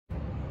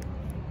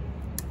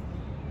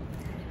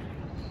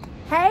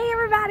Hey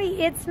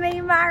everybody, it's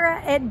me,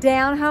 Myra at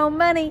Down Home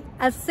Money,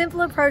 a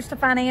simple approach to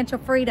financial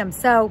freedom.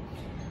 So,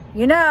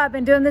 you know, I've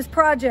been doing this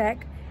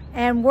project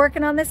and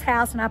working on this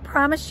house, and I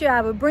promised you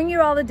I would bring you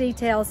all the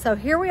details. So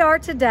here we are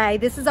today.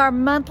 This is our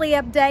monthly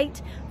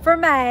update for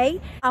May.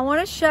 I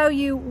want to show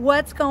you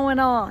what's going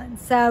on.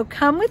 So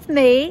come with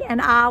me and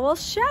I will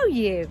show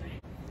you.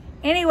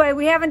 Anyway,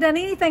 we haven't done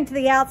anything to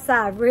the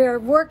outside. We're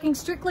working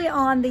strictly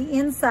on the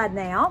inside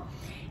now.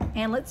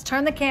 And let's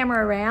turn the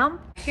camera around.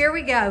 Here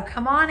we go.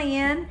 Come on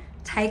in,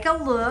 take a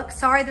look.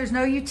 Sorry, there's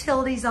no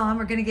utilities on.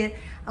 We're gonna get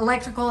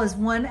electrical as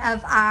one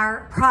of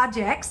our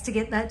projects to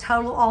get that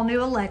total all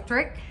new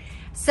electric.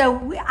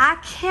 So I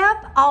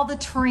kept all the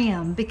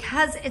trim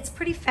because it's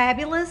pretty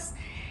fabulous.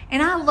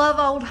 And I love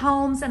old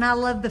homes and I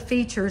love the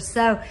features.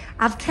 So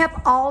I've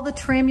kept all the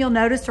trim you'll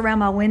notice around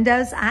my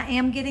windows. I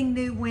am getting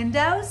new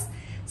windows.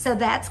 So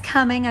that's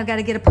coming. I've got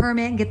to get a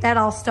permit and get that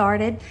all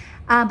started.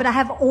 But I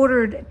have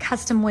ordered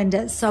custom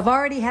windows. So I've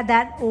already had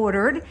that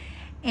ordered.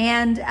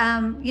 And,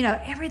 you know,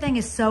 everything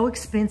is so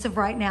expensive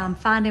right now. I'm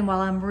finding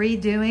while I'm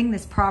redoing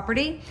this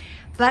property.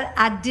 But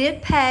I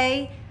did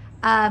pay,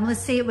 let's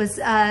see, it was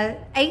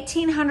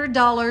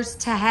 $1,800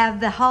 to have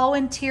the whole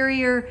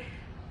interior,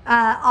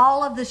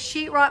 all of the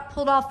sheetrock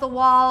pulled off the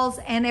walls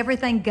and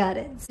everything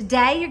gutted.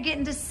 Today you're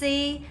getting to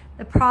see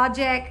the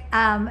project,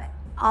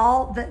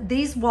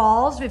 these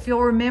walls, if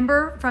you'll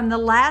remember from the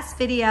last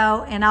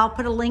video, and I'll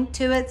put a link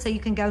to it so you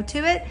can go to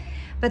it.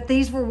 But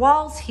these were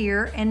walls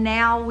here, and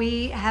now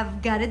we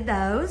have gutted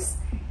those.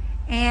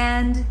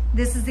 And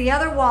this is the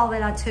other wall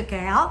that I took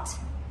out.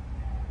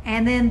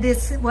 And then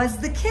this was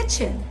the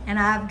kitchen, and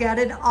I've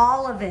gutted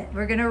all of it.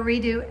 We're gonna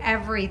redo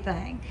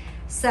everything.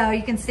 So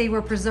you can see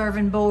we're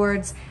preserving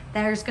boards.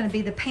 There's gonna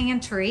be the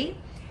pantry.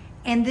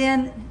 And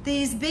then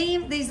these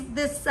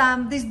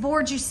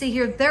boards you see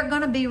here, they're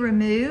gonna be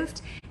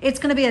removed. It's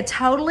gonna be a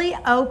totally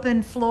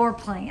open floor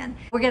plan.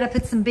 We're gonna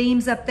put some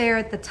beams up there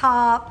at the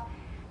top.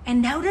 And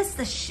notice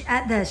the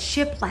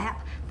shiplap.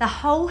 The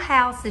whole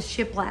house is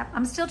shiplap.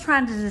 I'm still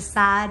trying to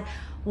decide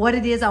what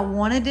it is I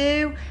wanna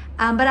do,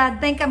 but I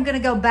think I'm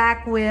gonna go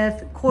back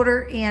with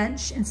 1/4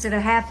 inch instead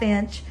of 1/2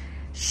 inch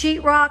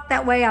sheetrock.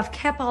 That way I've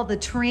kept all the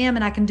trim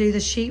and I can do the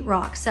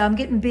sheetrock. So I'm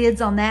getting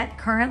bids on that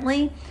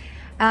currently.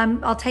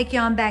 I'll take you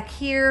on back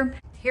here.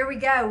 Here we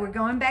go, we're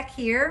going back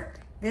here.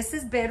 This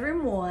is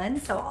bedroom 1.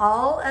 So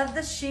all of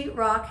the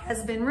sheetrock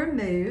has been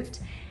removed.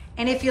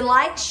 And if you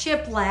like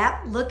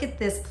shiplap, look at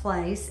this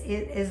place.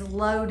 It is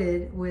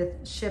loaded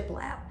with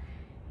shiplap.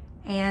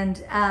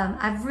 And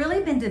I've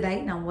really been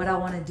debating on what I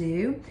wanna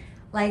do.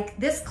 Like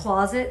this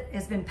closet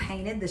has been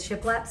painted, the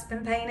shiplap's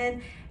been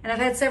painted. And I've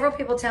had several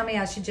people tell me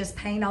I should just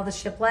paint all the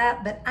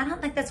shiplap, but I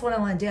don't think that's what I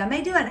wanna do. I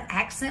may do an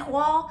accent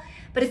wall,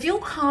 but if you'll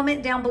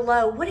comment down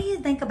below, what do you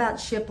think about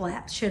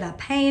shiplap? Should I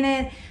paint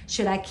it?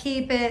 Should I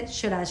keep it?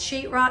 Should I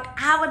sheetrock?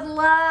 I would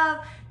love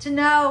to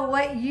know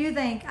what you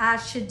think I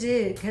should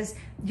do, because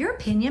your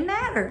opinion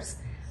matters.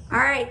 All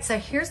right, so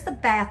here's the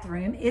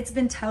bathroom. It's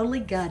been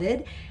totally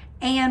gutted,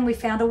 and we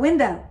found a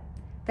window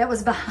that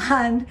was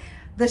behind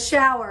the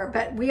shower,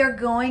 but we are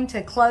going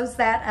to close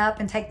that up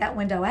and take that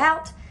window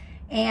out.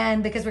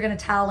 And because we're gonna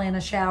tile in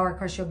a shower, of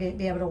course, you'll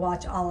be able to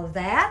watch all of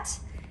that.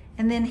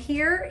 And then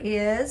here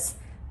is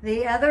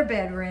the other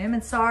bedroom.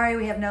 And sorry,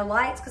 we have no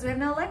lights because we have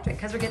no electric,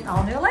 because we're getting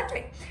all new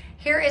electric.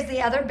 Here is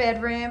the other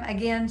bedroom.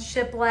 Again,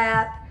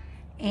 shiplap.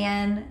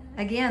 And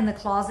again, the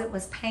closet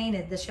was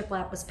painted. The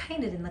shiplap was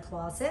painted in the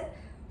closet.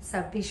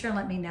 So be sure and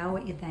let me know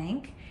what you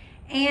think.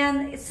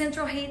 And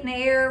central heat and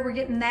air, we're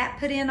getting that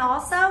put in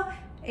also.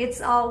 It's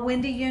all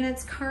window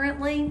units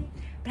currently.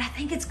 But I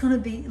think it's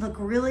gonna look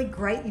really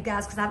great, you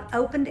guys, because I've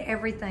opened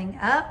everything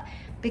up.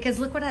 Because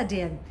look what I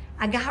did.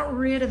 I got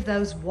rid of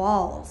those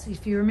walls.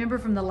 If you remember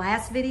from the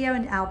last video,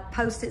 and I'll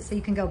post it so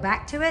you can go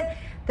back to it,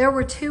 there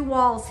were 2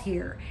 walls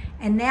here.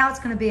 And now it's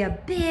gonna be a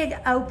big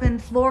open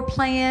floor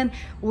plan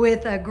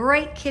with a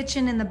great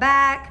kitchen in the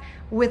back,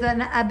 with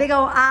a big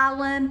old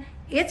island.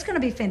 It's gonna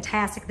be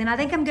fantastic. Then I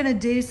think I'm gonna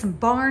do some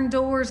barn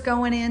doors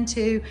going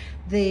into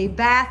the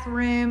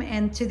bathroom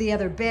and to the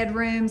other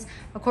bedrooms.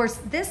 Of course,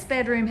 this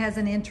bedroom has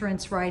an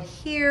entrance right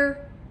here.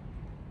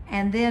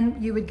 And then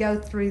you would go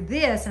through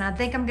this, and I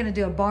think I'm gonna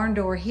do a barn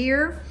door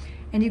here,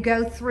 and you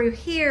go through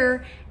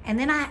here, and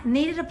then I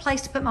needed a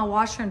place to put my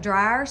washer and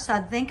dryer, so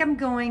I think I'm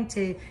going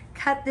to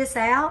cut this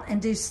out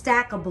and do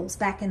stackables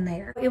back in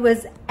there. It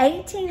was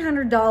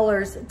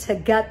 $1,800 to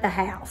gut the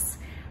house.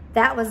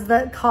 That was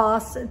the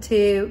cost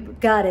to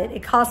gut it.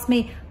 It cost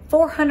me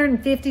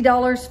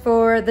 $450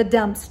 for the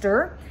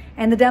dumpster,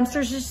 and the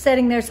dumpster's just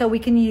sitting there so we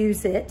can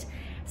use it.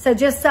 So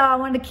just so I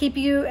wanted to keep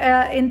you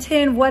in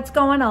tune what's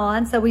going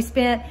on. So we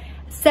spent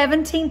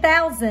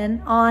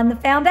 $17,000 on the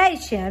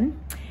foundation.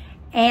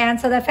 And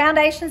so the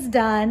foundation's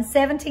done,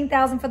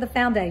 $17,000 for the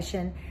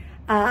foundation.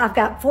 I've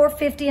got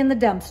 $450 in the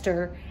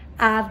dumpster.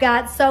 I've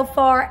got so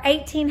far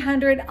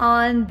 $1,800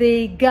 on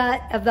the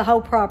gut of the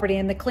whole property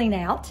and the clean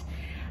out,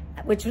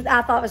 which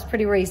I thought was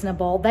pretty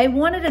reasonable. They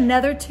wanted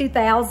another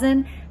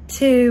 $2,000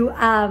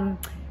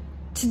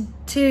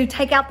 to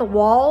take out the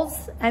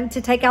walls and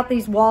to take out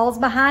these walls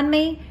behind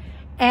me.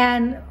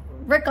 And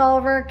Rick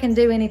Oliver can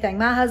do anything.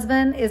 My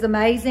husband is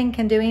amazing,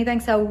 can do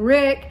anything. So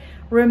Rick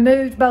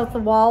removed both the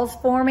walls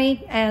for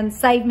me and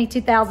saved me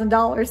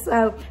 $2,000.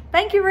 So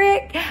thank you,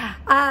 Rick.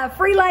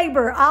 Free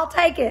labor, I'll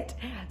take it.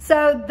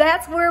 So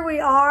that's where we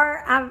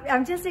are.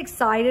 I'm just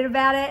excited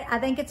about it. I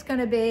think it's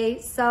gonna be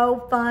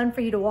so fun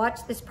for you to watch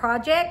this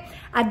project.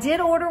 I did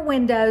order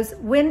windows.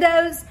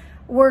 Windows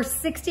were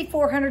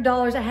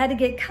 $6,400. I had to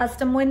get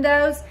custom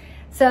windows.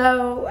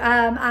 So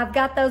I've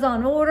got those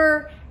on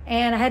order,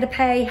 and I had to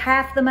pay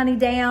half the money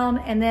down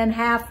and then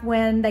half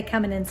when they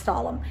come and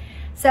install them.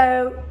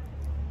 So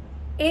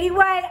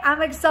anyway,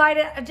 I'm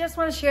excited. I just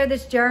want to share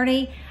this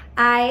journey.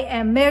 I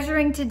am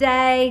measuring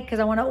today because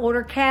I want to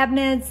order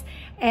cabinets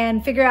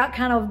and figure out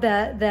kind of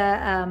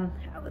the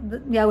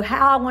you know,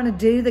 how I want to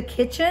do the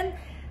kitchen.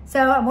 So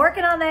I'm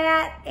working on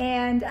that,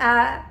 and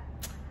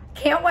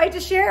can't wait to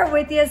share it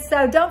with you.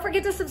 So don't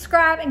forget to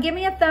subscribe and give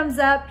me a thumbs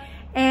up,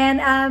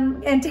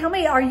 and tell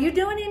me, are you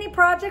doing any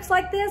projects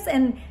like this?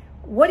 And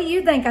what do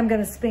you think I'm going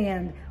to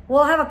spend?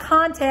 We'll have a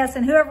contest,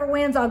 and whoever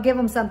wins, I'll give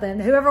them something.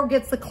 Whoever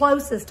gets the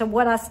closest to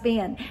what I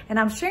spend. And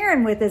I'm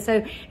sharing with it,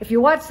 so if you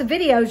watch the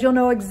videos, you'll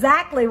know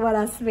exactly what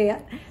I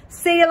spent.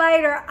 See you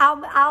later.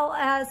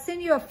 I'll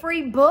send you a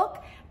free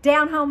book,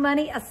 Down Home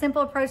Money, A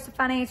Simple Approach to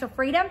Financial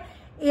Freedom,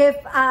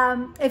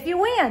 if you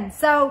win.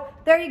 So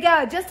there you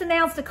go. Just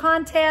announced a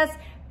contest.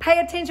 Pay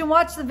attention,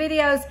 watch the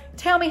videos.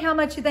 Tell me how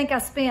much you think I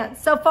spent.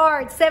 So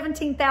far, it's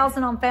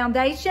 $17,000 on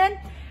foundation,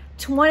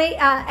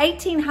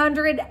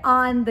 $1,800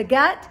 on the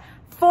gut,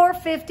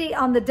 $450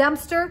 on the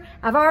dumpster.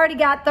 I've already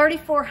got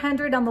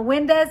 $3,400 on the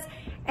windows,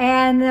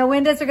 and the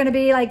windows are going to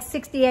be like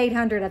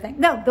 $6,800, I think.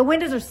 No, the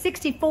windows are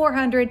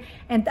 $6,400,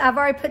 and I've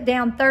already put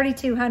down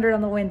 $3,200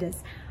 on the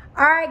windows.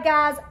 All right,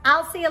 guys,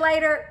 I'll see you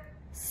later.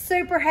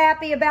 Super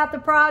happy about the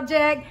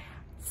project.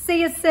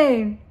 See you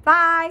soon.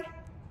 Bye.